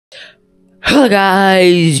Hello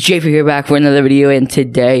guys, JP here back for another video, and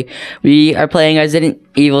today we are playing Resident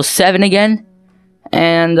Evil 7 again.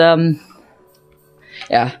 And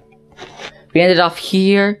yeah, we ended off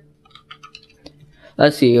here.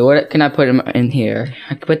 Let's see, what can I put in here?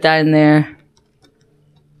 I can put that in there.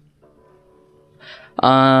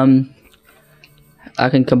 I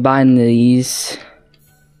can combine these.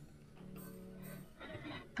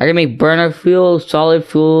 I can make burner fuel, solid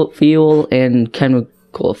fuel, and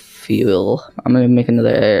chemical fuel. I'm gonna make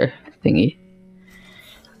another thingy.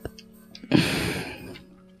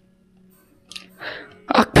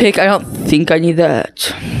 Lockpick, I don't think I need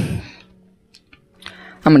that.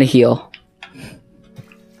 I'm gonna heal.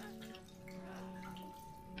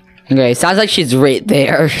 Okay, sounds like she's right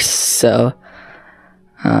there, so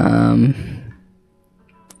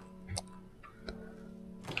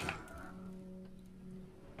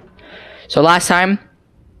so last time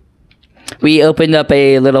we opened up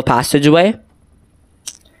a little passageway,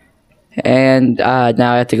 and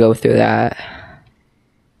now I have to go through that.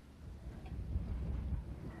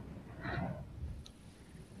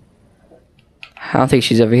 I don't think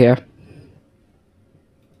she's over here.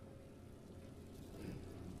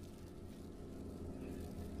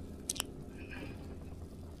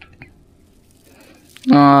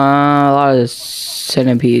 A lot of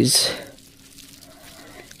centipedes.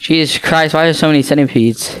 Jesus Christ, why are there so many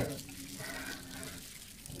centipedes?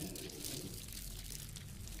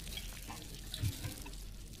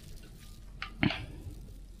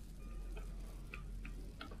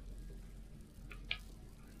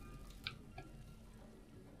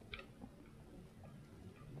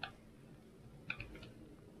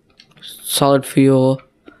 Solid fuel,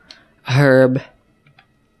 herb.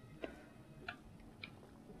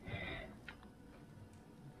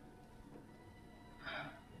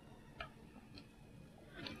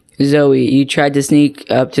 Zoe, you tried to sneak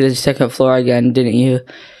up to the second floor again, didn't you?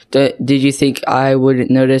 Did you think I wouldn't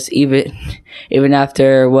notice even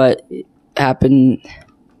after what happened?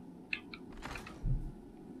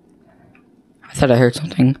 I thought I heard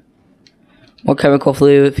something. More chemical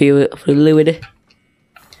fluid.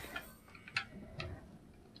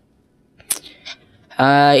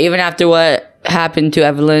 Even after what happened to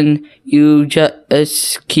Evelyn, you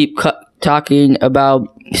just keep talking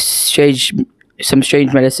about some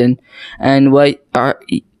strange medicine. And what are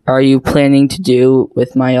you planning to do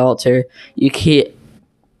with my altar? You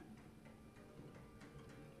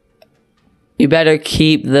better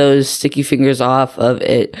keep those sticky fingers off of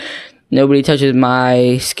it. Nobody touches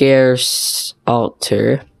my scarce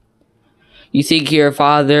altar. You think your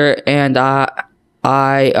father and I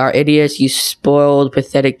are idiots, you spoiled,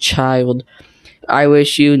 pathetic child. I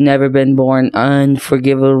wish you'd never been born.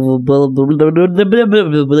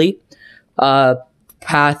 Unforgivably.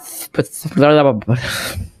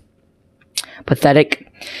 Pathetic,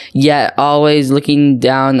 yet always looking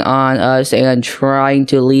down on us and trying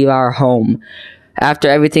to leave our home. After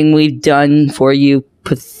everything we've done for you,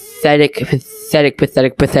 pathetic.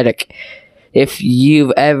 If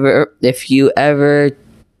you ever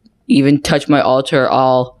even touch my altar,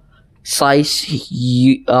 I'll slice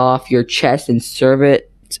you off your chest and serve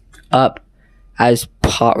it up as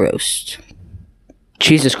pot roast.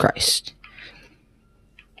 Jesus Christ.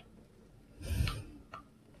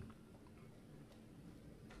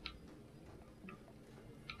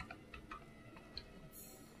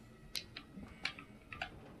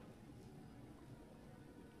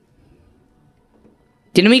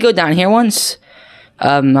 Didn't we go down here once?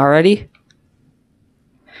 Already?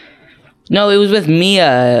 No, it was with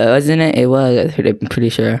Mia, wasn't it? It was, I'm pretty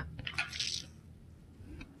sure.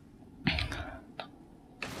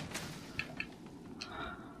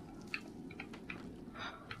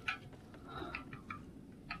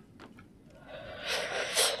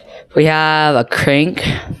 We have a crank.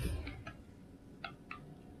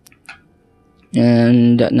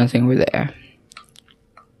 And nothing over there.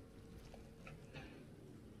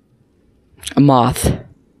 A moth.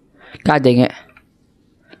 God dang it.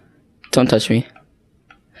 Don't touch me.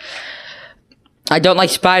 I don't like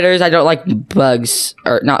spiders. I don't like bugs.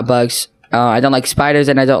 Or not bugs. I don't like spiders,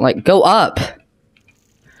 and I don't like... Go up!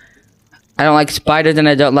 I don't like spiders, and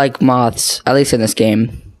I don't like moths. At least in this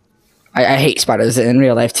game. I hate spiders in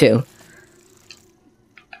real life, too.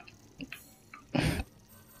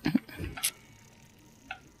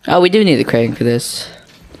 Oh, we do need the crane for this.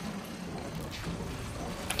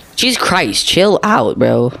 Jesus Christ, chill out,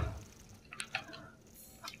 bro.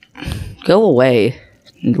 Go away.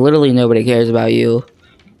 Literally nobody cares about you.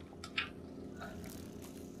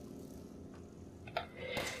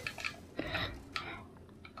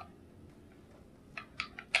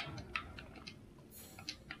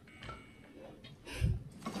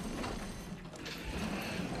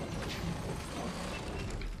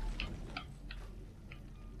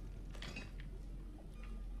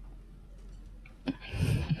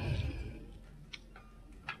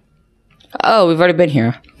 Oh, we've already been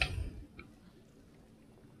here.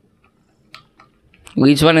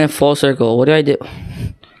 We just went in a full circle. What do I do?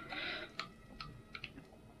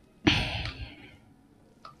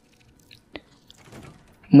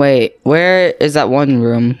 Wait, where is that one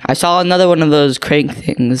room? I saw another one of those crank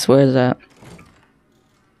things. Where is that?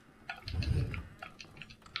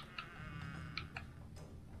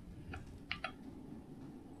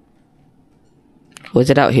 Was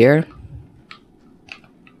it out here?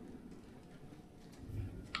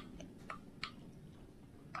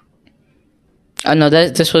 Oh no,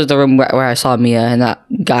 this was the room where I saw Mia and that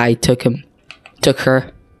guy took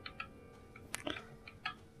her.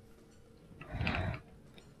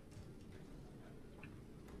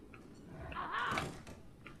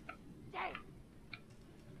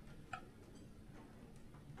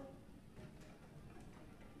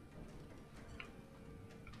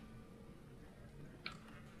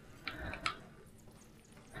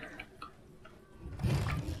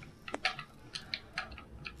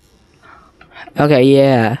 Okay,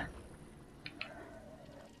 yeah.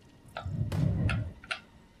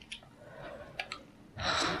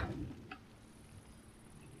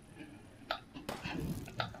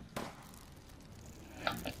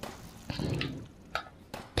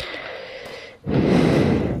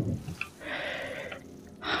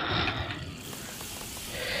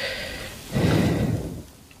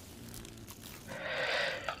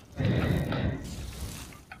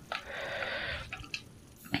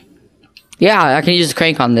 Yeah, I can use the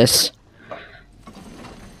crank on this.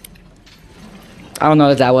 I don't know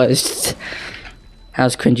what that was. That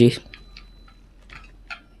was cringy.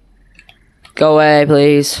 Go away,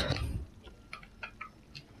 please.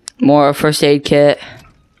 More first aid kit.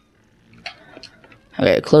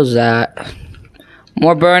 Okay, close that.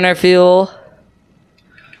 More burner fuel.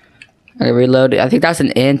 Okay, reload it. I think that's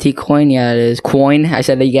an antique coin. Yeah, it is. Coin. I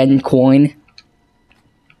said it again, coin.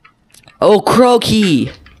 Oh, croaky.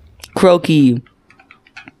 Croaky.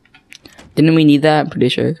 Didn't we need that? I'm pretty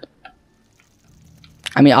sure.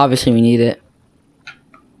 I mean, obviously we need it.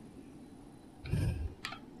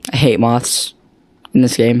 I hate moths in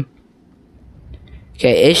this game.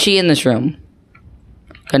 Okay, is she in this room?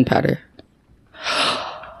 Gunpowder.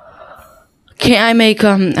 Can't I make,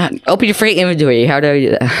 open your freight inventory. How do I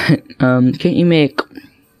do that? Can't you make...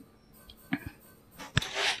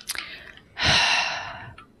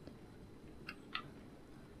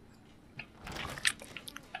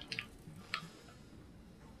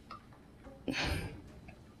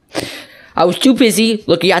 I was too busy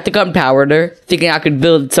looking at the gunpowder, thinking I could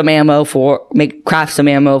build some ammo craft some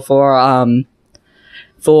ammo for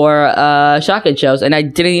shotgun shells, and I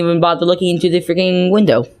didn't even bother looking into the freaking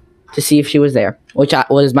window to see if she was there, which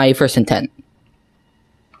was my first intent.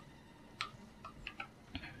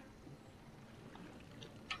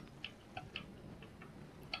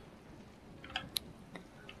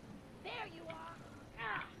 There you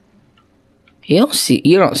are.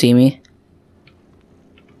 You don't see me.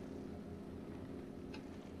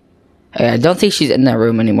 Okay, I don't think she's in that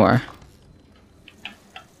room anymore.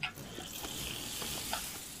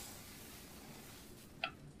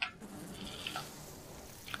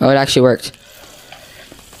 Oh, it actually worked.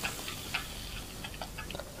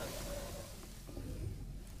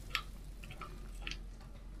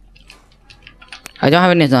 I don't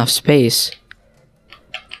have enough space.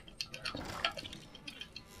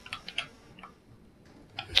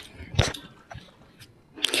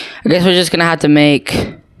 I guess we're just gonna have to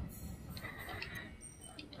make...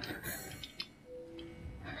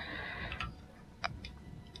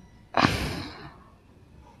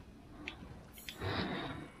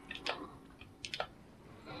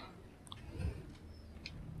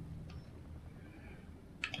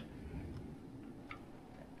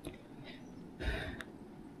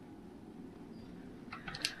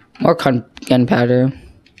 more gunpowder.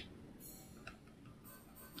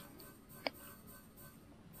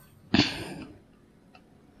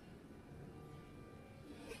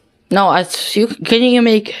 No, can you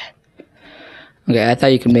make... Okay, I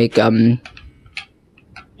thought you could make,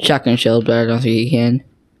 shotgun shells, but I don't think you can.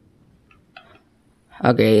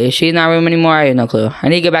 Okay, is she in that room anymore? I have no clue. I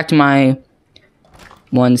need to get back to my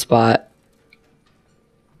one spot.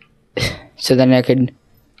 So then I could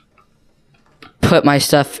put my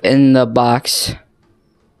stuff in the box.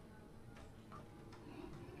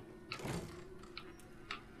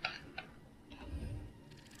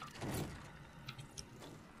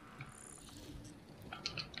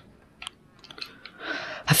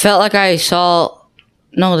 I felt like I saw...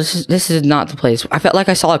 No, this is not the place. I felt like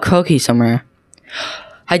I saw a croaky somewhere.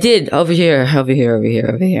 I did! Over here.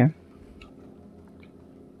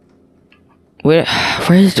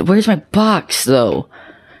 Where's my box though?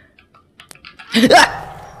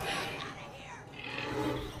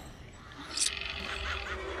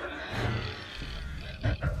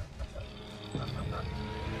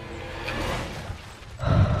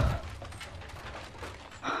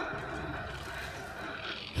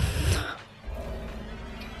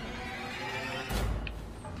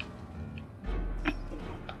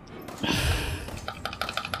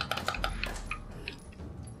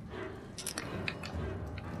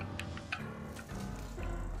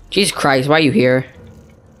 Jesus Christ, why are you here?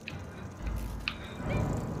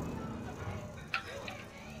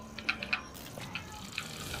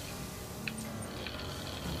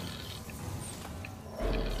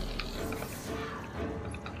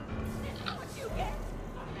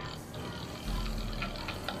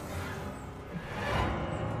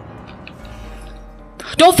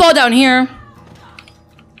 Don't fall down here!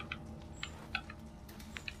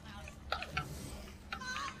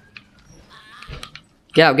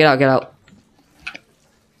 Get out, get out, get out.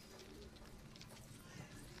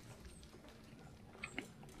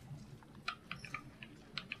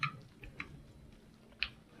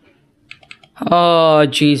 Oh,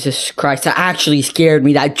 Jesus Christ. That actually scared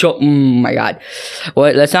me. That jump. Oh, my God.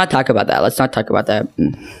 What? Let's not talk about that. Let's not talk about that.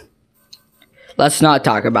 Let's not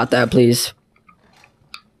talk about that, please.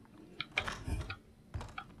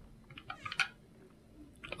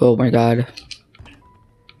 Oh, my God.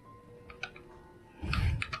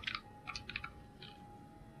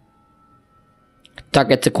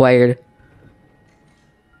 Targets acquired.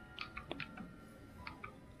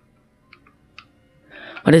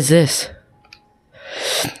 What is this?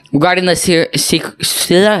 Regarding the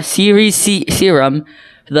series serum,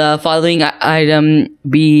 the following item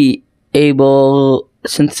be able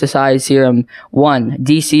synthesize serum: 1.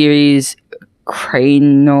 D series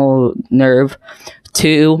cranial nerve.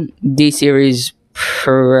 2. D series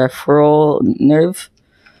peripheral nerve.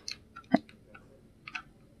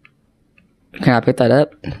 Can I pick that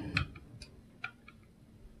up?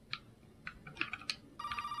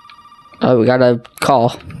 Oh, we got a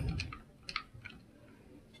call.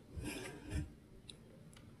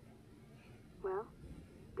 Well,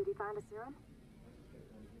 did he find a serum?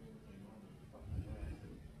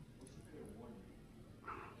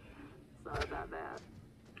 Sorry about that.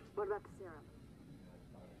 What about the serum?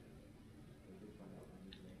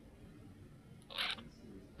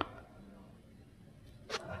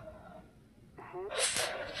 Ahead? I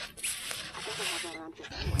think I have that around here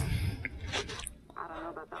somewhere. I don't know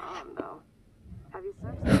about the arm, though. Have you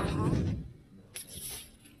searched the whole house?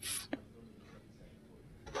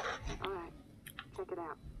 Alright. Check it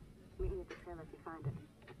out. Meet me at the trailer if you find it.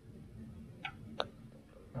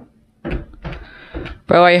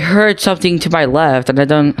 Bro, I heard something to my left and I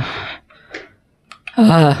don't...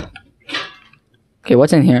 Okay,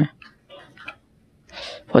 what's in here?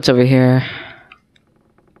 What's over here?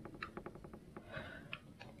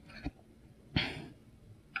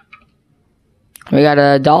 We got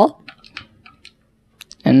a doll.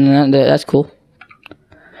 And that's cool.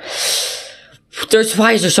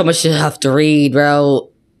 Why is there so much stuff to read,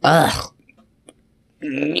 bro? Ugh.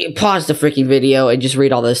 You pause the freaking video and just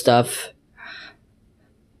read all this stuff.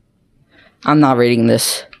 I'm not reading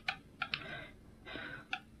this.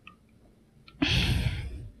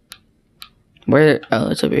 Where? Oh,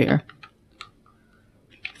 it's over here.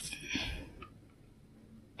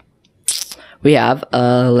 We have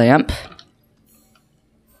a lamp.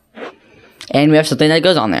 And we have something that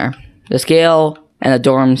goes on there. The scale and the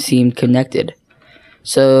dorm seem connected.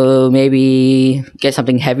 So maybe get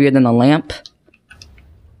something heavier than the lamp.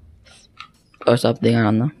 Or something, I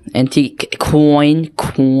don't know. Antique coin.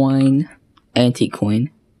 Antique coin.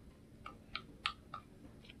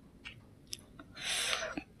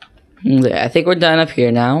 I think we're done up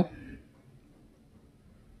here now.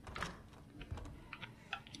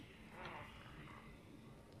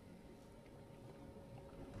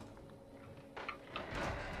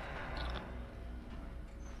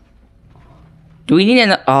 Do we need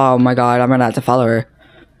an... Oh my God, I'm gonna have to follow her.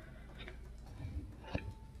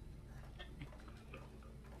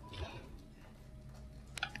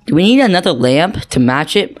 Do we need another lamp to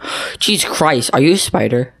match it? Jesus Christ, are you a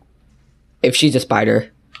spider? If she's a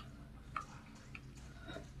spider.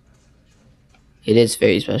 It is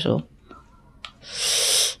very special.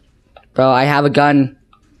 Bro, I have a gun.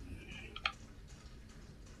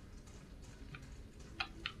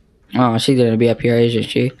 Oh, she's gonna be up here, isn't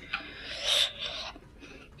she?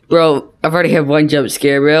 Bro, I've already had one jump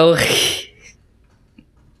scare, bro.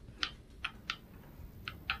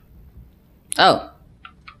 Oh.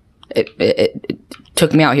 It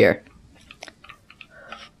took me out here.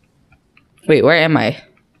 Wait, where am I?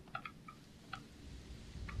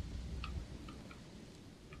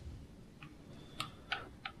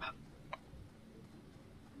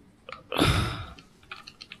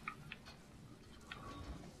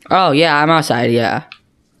 Oh, yeah, I'm outside, yeah.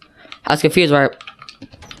 I was confused where...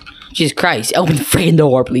 Jesus Christ, open the freaking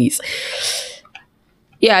door, please.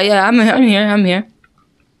 Yeah, I'm here.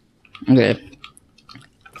 Okay.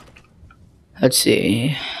 Let's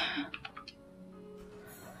see.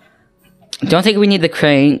 Don't think we need the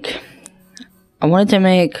crank. I wanted to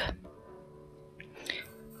make...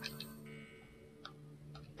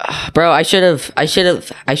 Bro, I shouldn't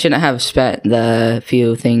have spent the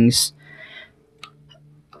few things.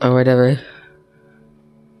 Or whatever.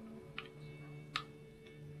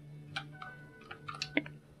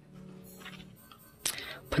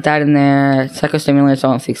 Put that in there. Psychostimulants, I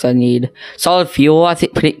don't think I need. Solid fuel, I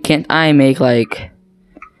think. Can't I make, like,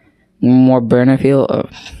 more burner fuel? Oh.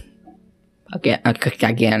 Again, I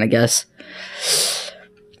guess.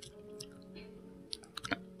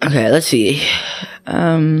 Okay, let's see.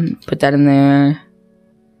 Put that in there.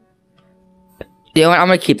 You know what? I'm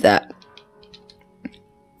gonna keep that.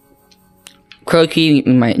 Croaky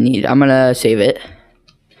we might need. I'm gonna save it.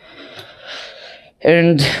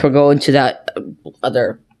 And we're going to that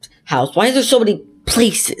other house. Why are there so many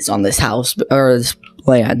places on this house or this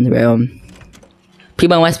land?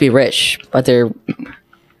 People must be rich, but they're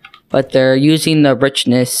using the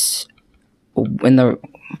richness in a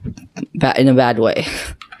bad way,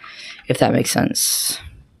 if that makes sense.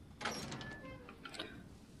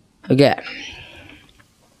 Okay.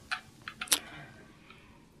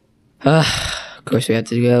 Of course we have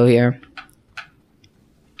to go here.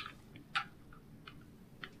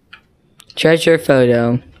 Treasure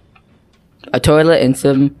photo. A toilet and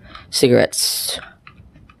some cigarettes.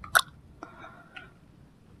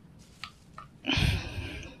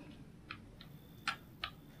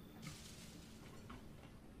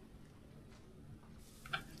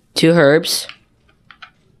 Two herbs.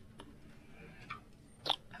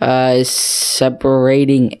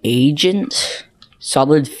 Separating agent.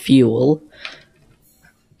 Solid fuel.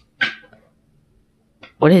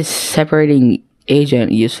 What is separating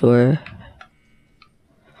agent used for?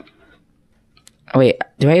 Oh, wait,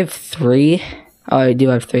 do I have 3? Oh, I do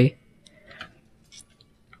have 3.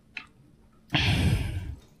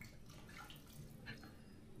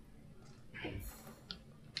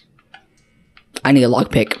 I need a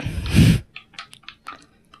lockpick.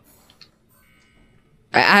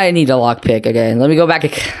 I need a lockpick again. Let me go back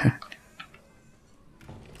again.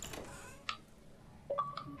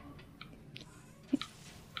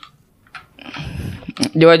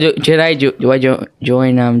 Do I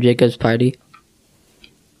join Jacob's party?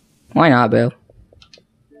 Why not, Bill?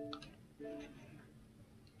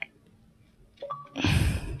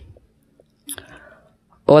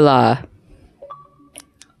 Hola.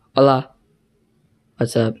 Hola.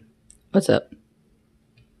 What's up? What's up?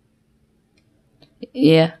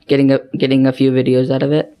 Yeah, getting a few videos out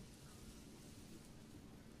of it.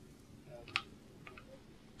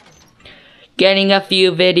 Getting a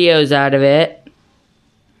few videos out of it.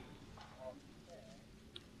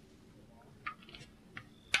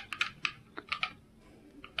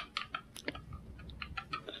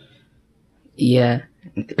 Yeah,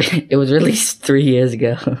 it was released 3 years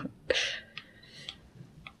ago.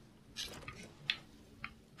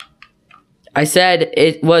 I said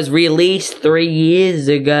it was released 3 years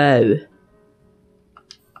ago.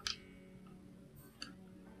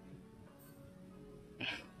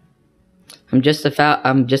 I'm just about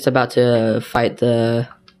to fight the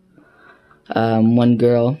one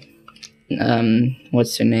girl.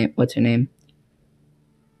 What's her name?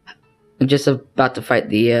 I'm just about to fight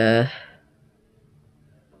the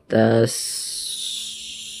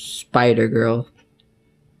spider girl.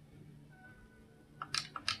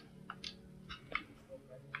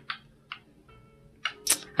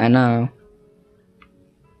 I know.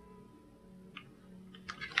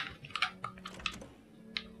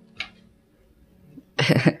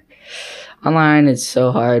 Online is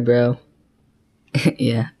so hard, bro.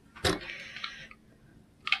 Yeah.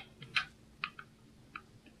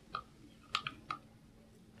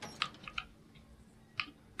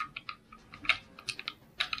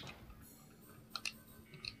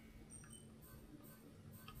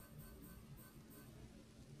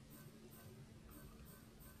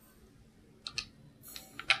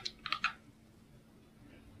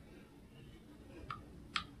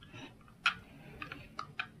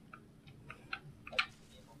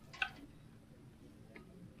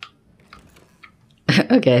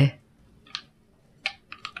 Okay.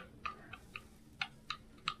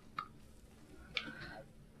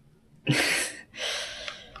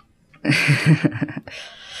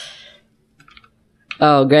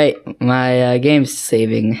 Oh, great. My game's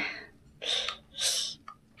saving.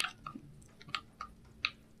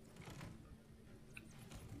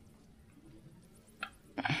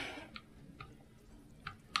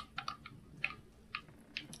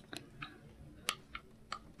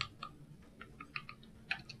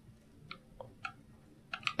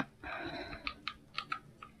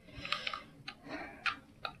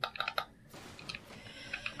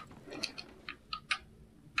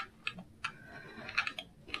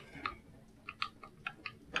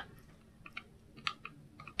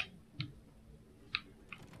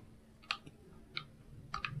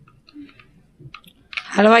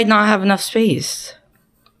 How do I not have enough space?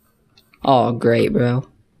 Oh, great, bro.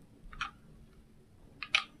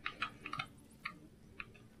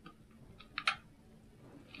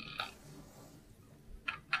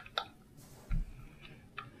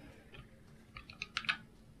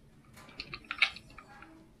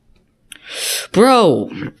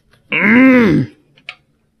 Bro! I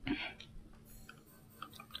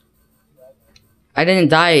didn't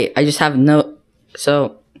die. I just have no...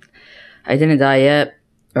 So, I didn't die yet.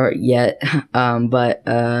 Or yet. But,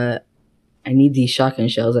 I need these shotgun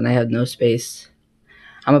shells and I have no space.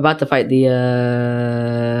 I'm about to fight the,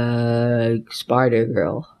 Spider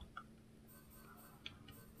Girl.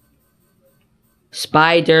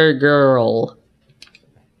 Spider Girl.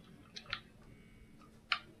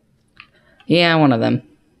 Yeah, one of them.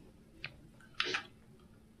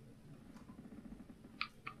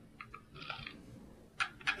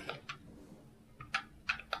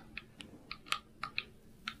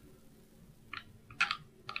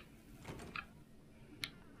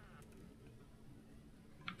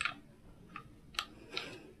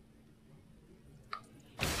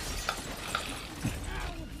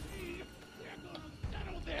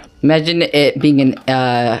 Imagine it being an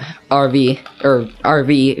RV or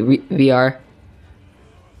VR.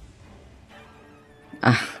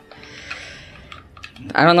 I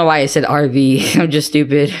don't know why I said RV. I'm just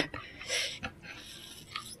stupid.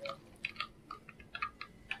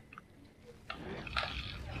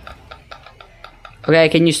 Okay,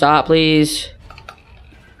 can you stop, please?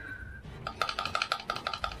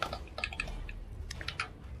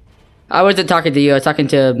 I wasn't talking to you. I was talking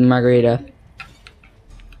to Margarita.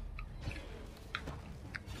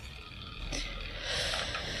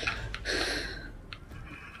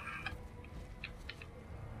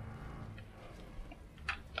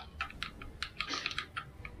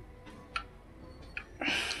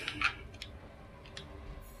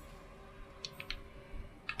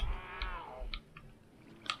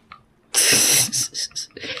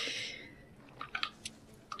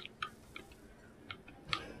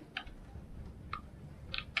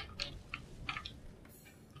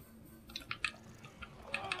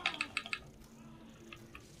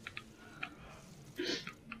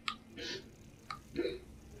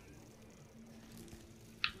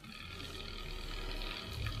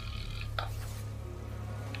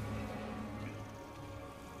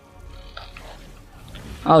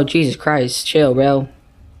 Oh, Jesus Christ. Chill, bro.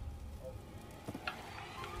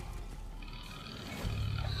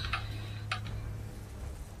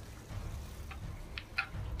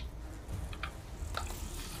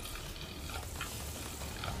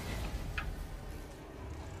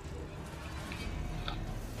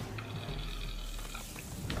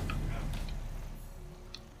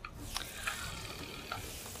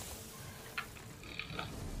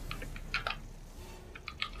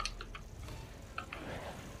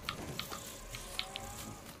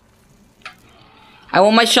 I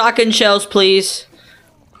want my shotgun shells, please.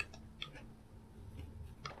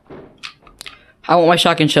 I want my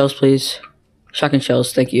shotgun shells, please. Shotgun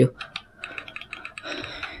shells, thank you.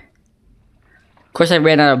 Of course, I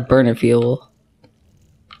ran out of burner fuel.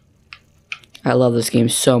 I love this game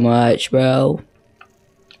so much, bro.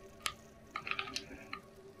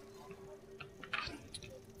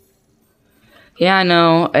 Yeah, I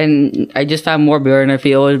know, and I just found more burner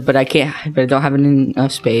fuel, but I can't. But I don't have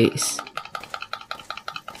enough space.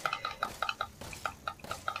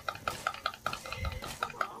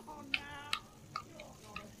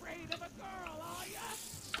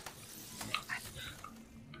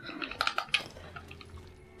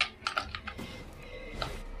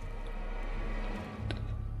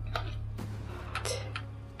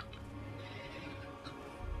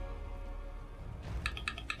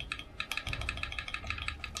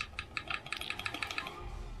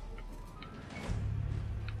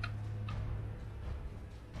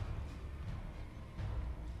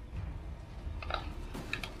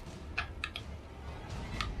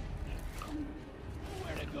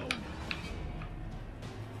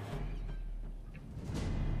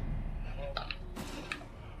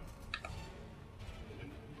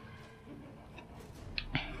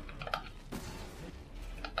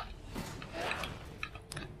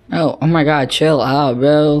 Oh my god, chill out,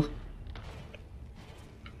 bro.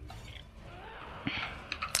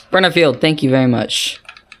 Burner Field, thank you very much.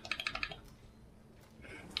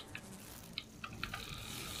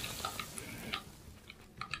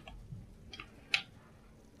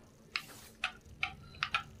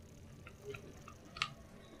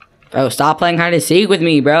 Bro, stop playing hide and seek with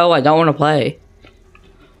me, bro. I don't want to play.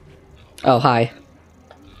 Oh, hi.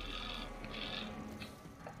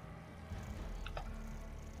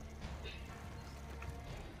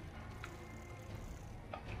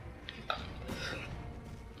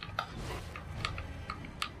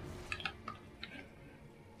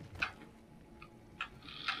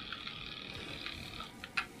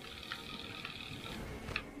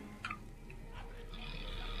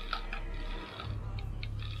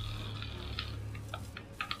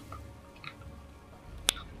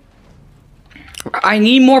 I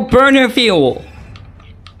need more burner fuel.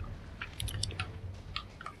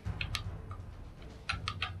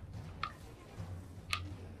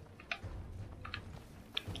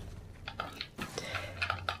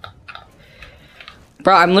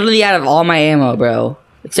 Bro, I'm literally out of all my ammo, bro.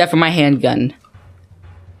 Except for my handgun.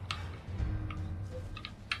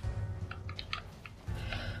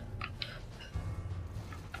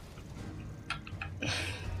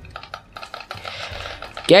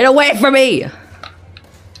 Get away from me!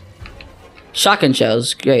 Shotgun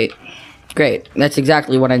shells, great. Great, that's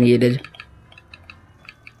exactly what I needed.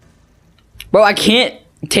 Bro, I can't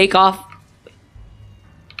take off.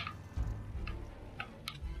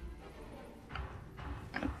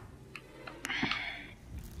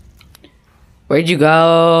 Where'd you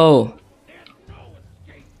go?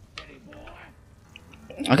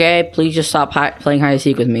 Okay, please just stop playing hide and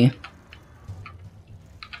seek with me.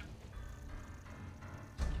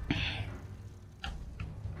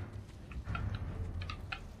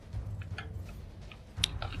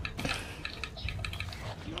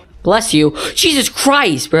 Bless you. Jesus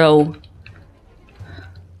Christ, bro.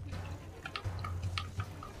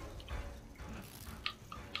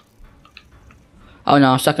 Oh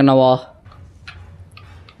no, I'm stuck in the wall.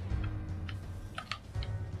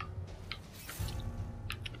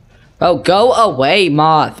 Oh, go away,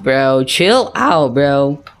 moth, bro. Chill out,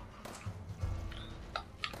 bro.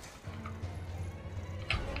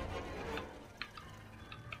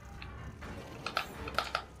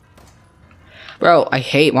 Bro, I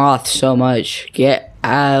hate moths so much. Get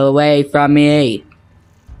away from me.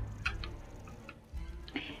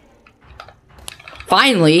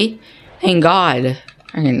 Finally. Thank God.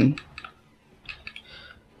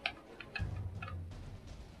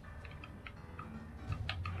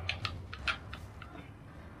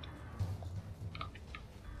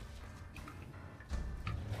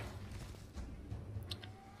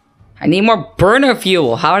 I need more burner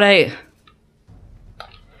fuel. How would I...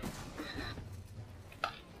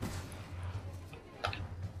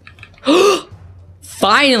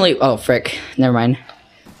 Finally! Oh, frick. Never mind.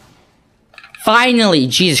 Finally!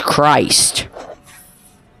 Jesus Christ.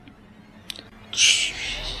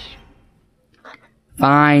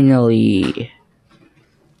 Finally.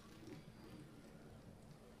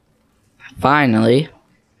 Finally.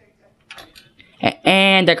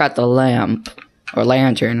 And I got the lamp. Or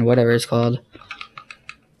lantern, whatever it's called.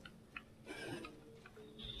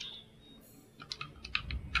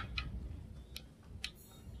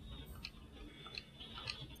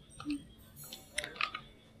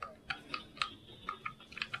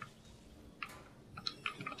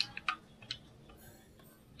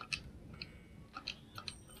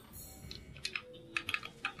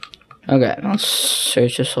 Okay, I'll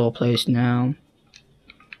search this whole place now.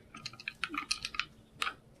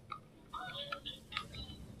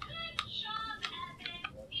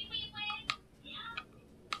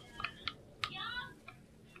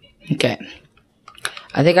 Okay.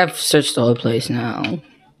 I think I've searched the whole place now.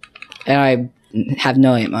 And I have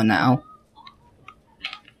no ammo now.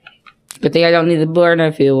 Good thing I don't need the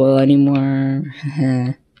burner fuel anymore.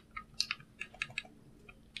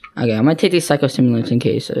 Okay, I'm gonna take these psychostimulants in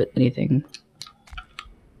case of anything.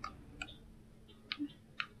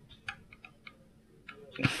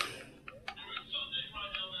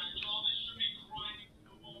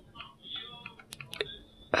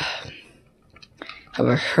 Have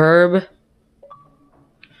a herb.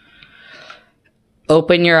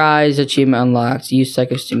 Open your eyes, achievement unlocked. Use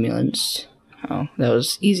psychostimulants. Oh, that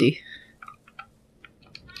was easy.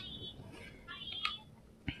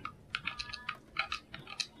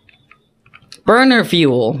 Burner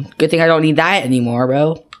fuel. Good thing I don't need that anymore,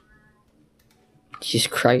 bro. Jesus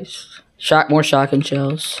Christ. More shotgun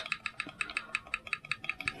shells.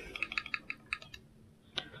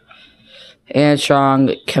 and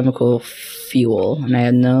strong chemical fuel. And I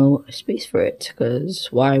had no space for it, because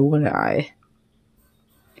why wouldn't I?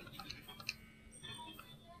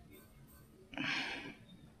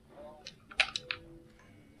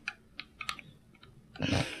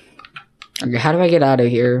 Okay, how do I get out of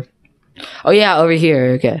here? Oh yeah, over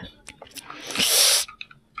here, okay.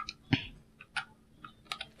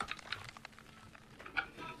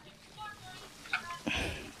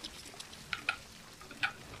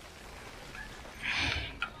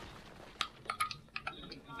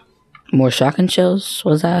 More shotgun shells,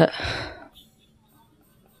 was that?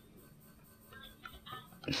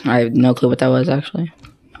 I have no clue what that was, actually.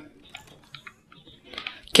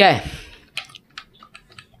 Okay.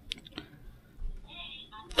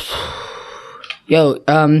 Yo,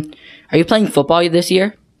 are you playing football this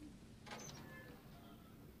year?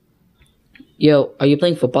 Yo, are you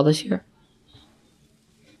playing football this year?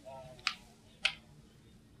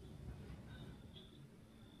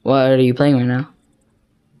 What are you playing right now?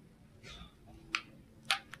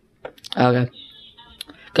 Okay.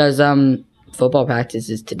 Because, football practice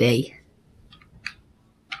is today.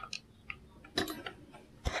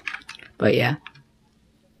 But yeah.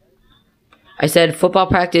 I said football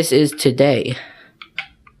practice is today.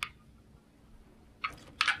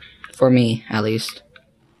 For me, at least.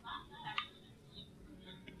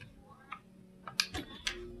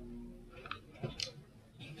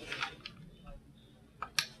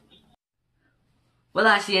 Well,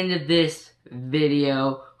 that's the end of this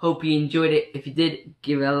video. Hope you enjoyed it. If you did,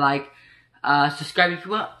 give it a like. Subscribe if you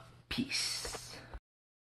want. Peace.